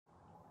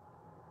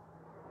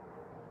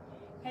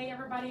Hey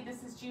everybody,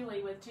 this is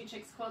Julie with Two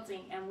Chicks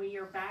Quilting, and we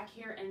are back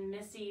here in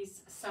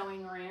Missy's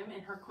sewing room,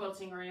 in her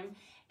quilting room.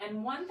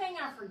 And one thing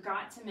I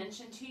forgot to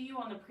mention to you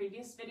on the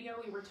previous video,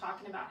 we were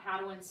talking about how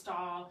to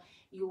install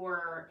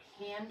your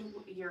hand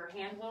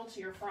wheel to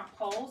your front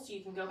pole, so you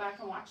can go back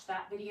and watch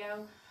that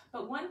video.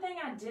 But one thing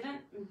I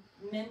didn't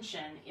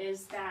mention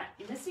is that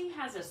Missy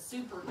has a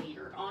super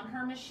leader on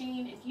her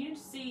machine. If you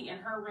see in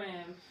her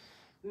room,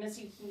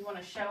 Missy, you want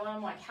to show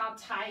them like how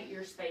tight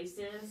your space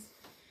is?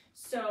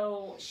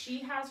 So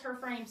she has her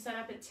frame set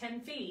up at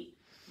 10 feet,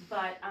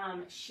 but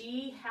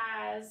she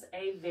has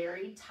a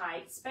very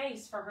tight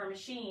space for her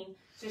machine,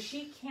 so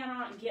she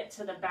cannot get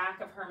to the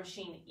back of her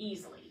machine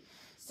easily.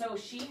 So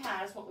she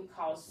has what we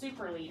call a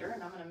super leader,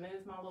 and I'm going to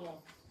move my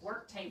little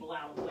work table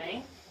out of the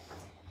way.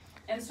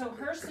 And so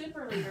her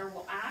super leader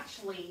will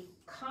actually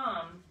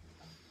come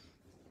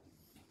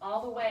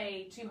all the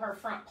way to her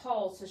front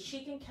pole, so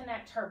she can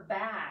connect her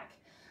back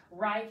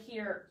right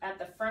here at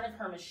the front of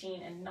her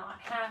machine and not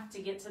have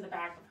to get to the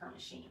back of her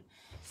machine.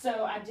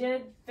 So I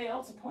did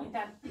fail to point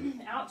that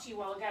out to you a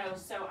while ago,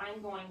 so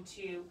I'm going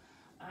to,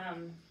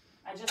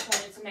 I just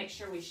wanted to make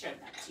sure we showed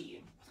that to you.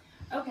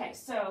 Okay,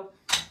 so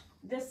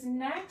this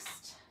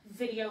next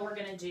video we're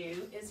going to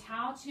do is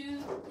how to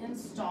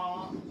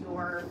install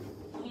your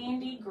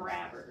Handi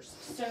Grabbers.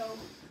 So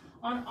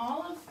on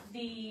all of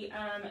the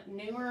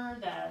newer,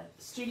 the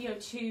Studio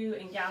 2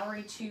 and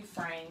Gallery 2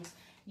 frames,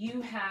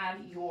 you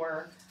have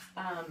your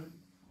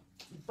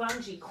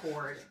bungee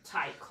cord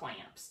type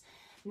clamps.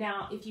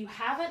 Now, if you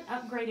haven't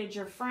upgraded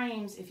your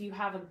frames, if you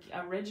have an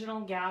original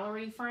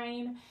gallery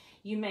frame,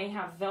 you may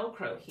have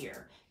Velcro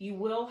here. You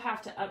will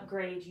have to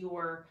upgrade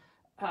your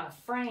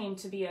frame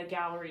to be a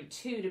Gallery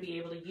 2 to be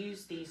able to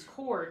use these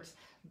cords,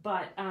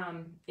 but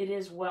it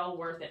is well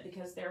worth it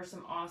because there are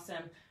some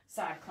awesome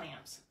side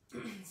clamps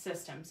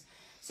systems.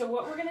 So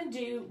what we're going to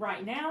do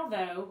right now,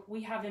 though,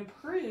 we have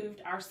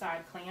improved our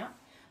side clamp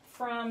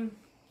from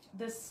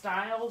this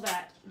style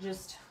that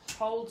just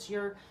holds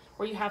your,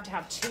 where you have to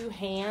have two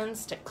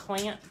hands to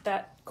clamp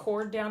that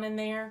cord down in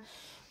there.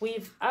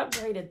 We've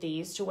upgraded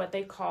these to what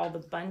they call the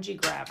Bungee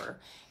Grabber.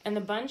 And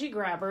the Bungee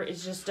Grabber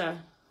is just a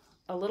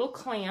little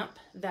clamp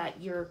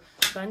that your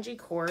bungee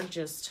cord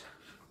just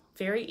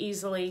very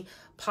easily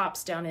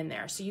pops down in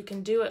there. So you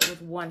can do it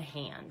with one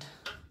hand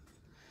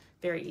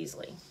very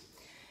easily.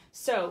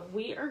 So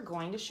we are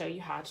going to show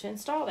you how to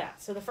install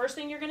that. So the first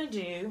thing you're going to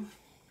do,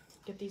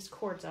 get these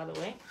cords out of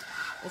the way,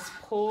 is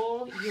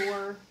pull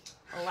your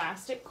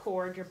elastic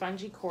cord, your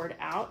bungee cord,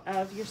 out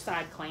of your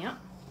side clamp.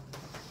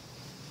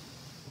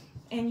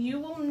 And you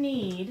will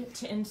need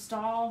to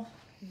install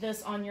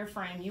this on your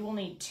frame. You will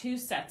need two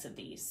sets of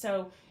these.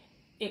 So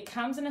it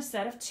comes in a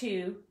set of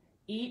two.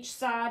 Each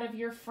side of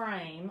your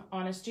frame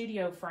on a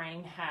studio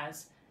frame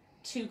has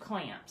two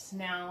clamps.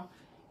 Now,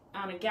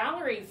 on a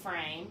gallery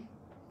frame,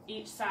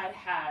 each side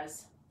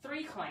has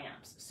 3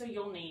 clamps, so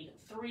you'll need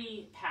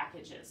 3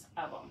 packages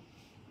of them.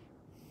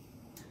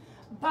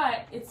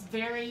 But it's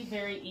very,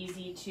 very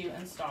easy to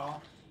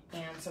install,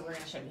 and so we're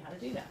going to show you how to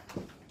do that.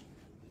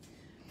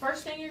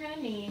 First thing you're going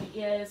to need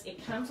is,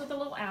 it comes with a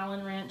little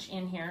Allen wrench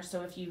in here,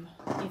 so if you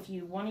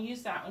want to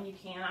use that one, you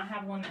can. I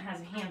have one that has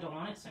a handle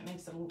on it, so it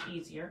makes it a little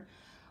easier.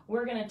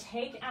 We're going to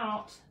take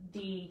out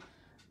the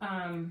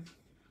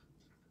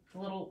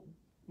little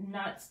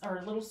nuts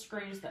or little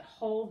screws that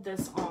hold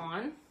this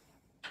on.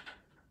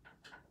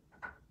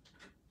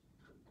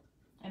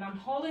 And I'm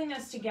holding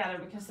this together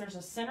because there's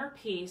a center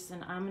piece,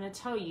 and I'm going to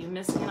tell you,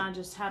 Missy and I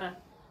just had a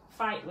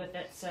fight with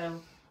it,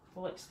 so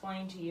we'll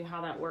explain to you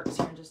how that works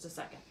here in just a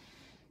second.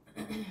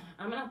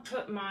 I'm going to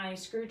put my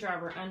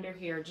screwdriver under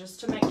here just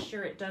to make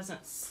sure it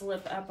doesn't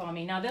slip up on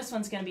me. Now this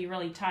one's going to be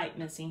really tight,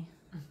 Missy,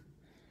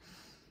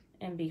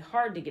 and be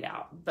hard to get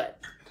out, but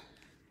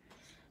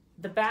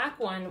the back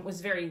one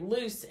was very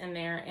loose in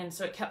there, and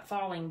so it kept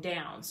falling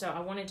down. So I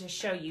wanted to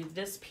show you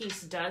this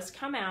piece does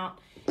come out.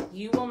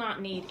 You will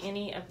not need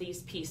any of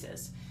these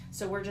pieces.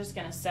 So we're just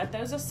going to set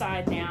those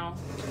aside now,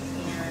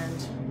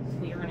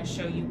 and we are going to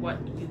show you what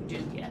you do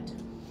get.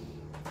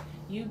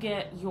 You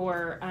get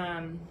your,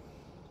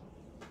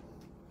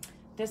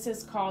 this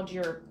is called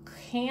your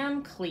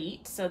hand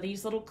cleat. So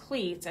these little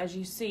cleats, as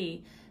you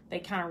see, they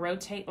kind of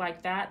rotate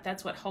like that.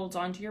 That's what holds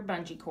onto your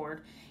bungee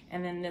cord.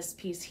 And then this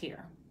piece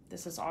here.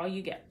 This is all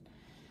you get.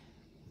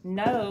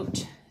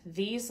 Note,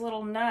 these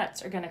little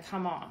nuts are going to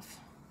come off.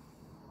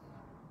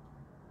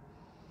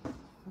 I'm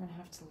going to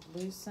have to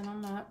loosen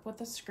them up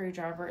with a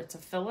screwdriver. It's a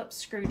Phillips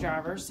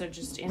screwdriver, so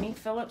just any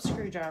Phillips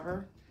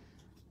screwdriver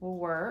will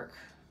work.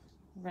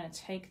 We're going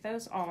to take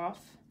those off.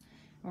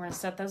 We're going to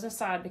set those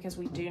aside because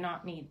we do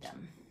not need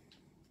them.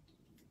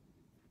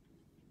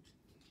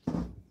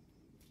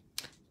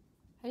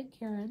 Hey,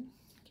 Karen.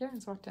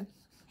 Karen's watching.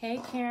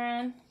 Hey,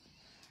 Karen.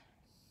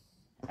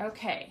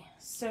 Okay,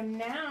 so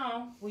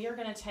now we are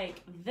going to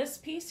take this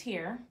piece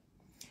here.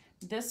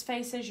 This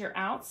faces your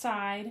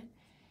outside,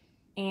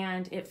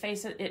 and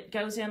it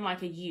goes in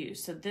like a U.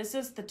 So this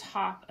is the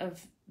top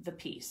of the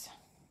piece.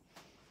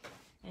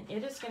 And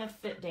it is going to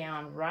fit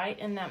down right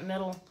in that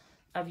middle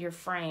of your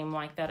frame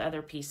like that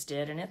other piece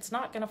did, and it's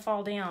not going to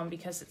fall down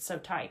because it's so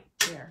tight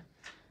here.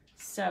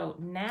 So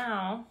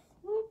now,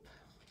 whoop,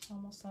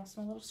 almost lost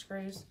my little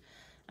screws.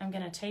 I'm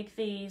going to take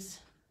these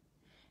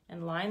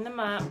and line them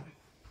up.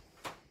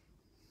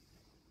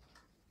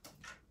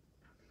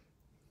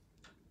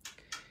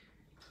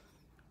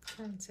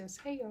 Karen says,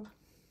 hey, y'all.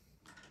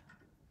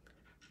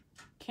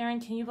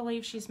 Karen, can you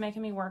believe she's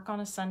making me work on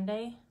a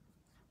Sunday?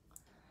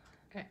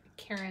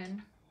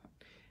 Karen,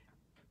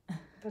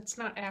 let's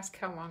not ask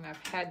how long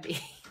I've had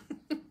these.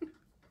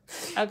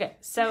 Okay,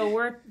 so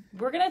we're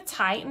gonna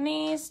tighten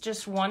these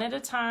just one at a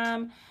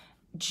time,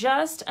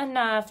 just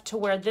enough to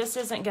where this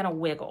isn't gonna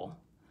wiggle.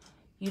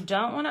 You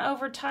don't want to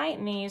over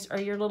tighten these or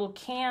your little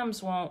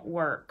cams won't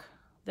work.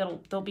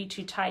 They'll be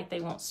too tight, they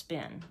won't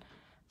spin.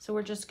 So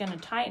we're just gonna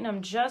tighten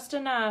them just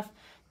enough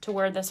to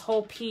where this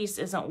whole piece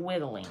isn't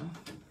wiggling.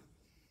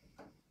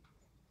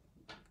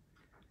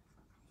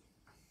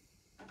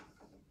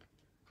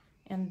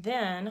 And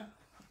then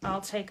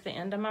I'll take the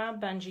end of my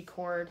bungee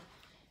cord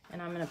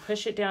and I'm going to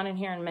push it down in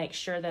here and make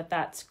sure that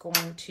that's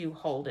going to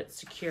hold it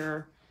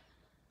secure.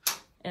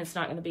 And it's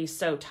not going to be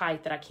so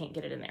tight that I can't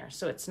get it in there.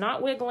 So it's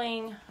not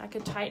wiggling. I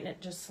could tighten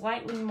it just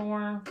slightly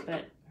more,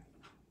 but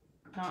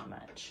not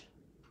much.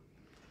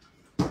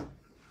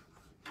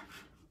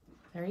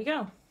 There you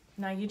go.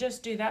 Now you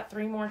just do that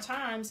 3 more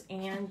times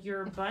and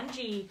your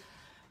bungee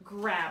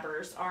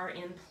grabbers are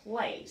in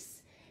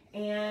place.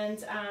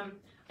 And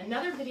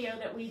another video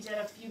that we did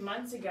a few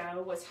months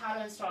ago was how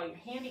to install your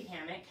Handi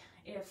Hammock.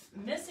 If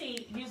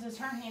Missy uses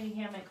her Handi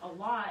Hammock a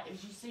lot,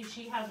 as you see,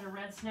 she has her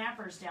red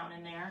snappers down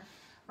in there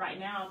right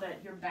now,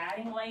 that your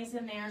batting lays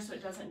in there so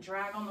it doesn't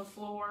drag on the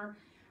floor,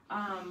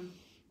 and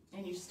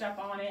you step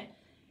on it.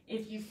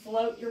 If you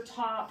float your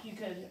top, you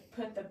could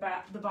put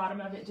the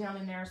bottom of it down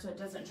in there so it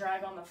doesn't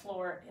drag on the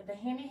floor. The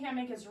Handi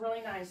Hammock is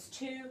really nice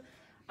too.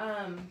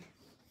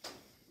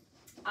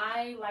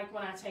 I like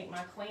when I take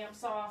my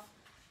clamps off,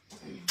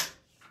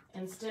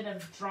 instead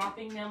of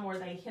dropping them where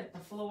they hit the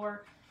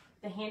floor,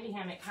 the Handi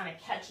Hammock kind of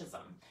catches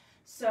them.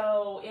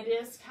 So it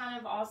is kind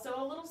of also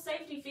a little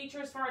safety feature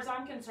as far as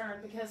I'm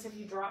concerned, because if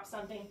you drop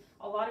something,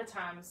 a lot of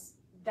times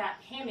that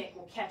hammock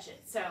will catch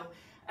it. So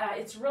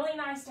it's really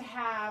nice to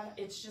have.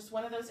 It's just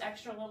one of those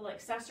extra little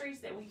accessories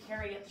that we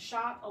carry at the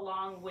shop,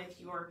 along with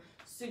your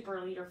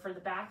super leader for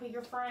the back of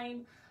your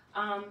frame,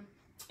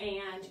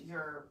 and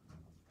your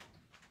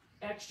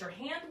extra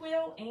hand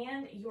wheel,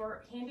 and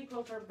your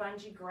HandiQuilter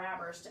Bungee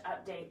Grabbers to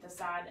update the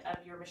side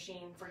of your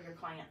machine for your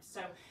clamps.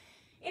 So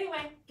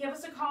anyway, give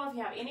us a call if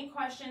you have any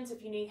questions,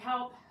 if you need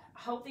help. I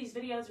hope these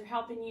videos are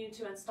helping you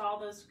to install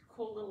those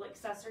cool little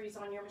accessories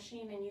on your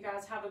machine, and you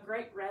guys have a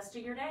great rest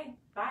of your day.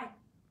 Bye.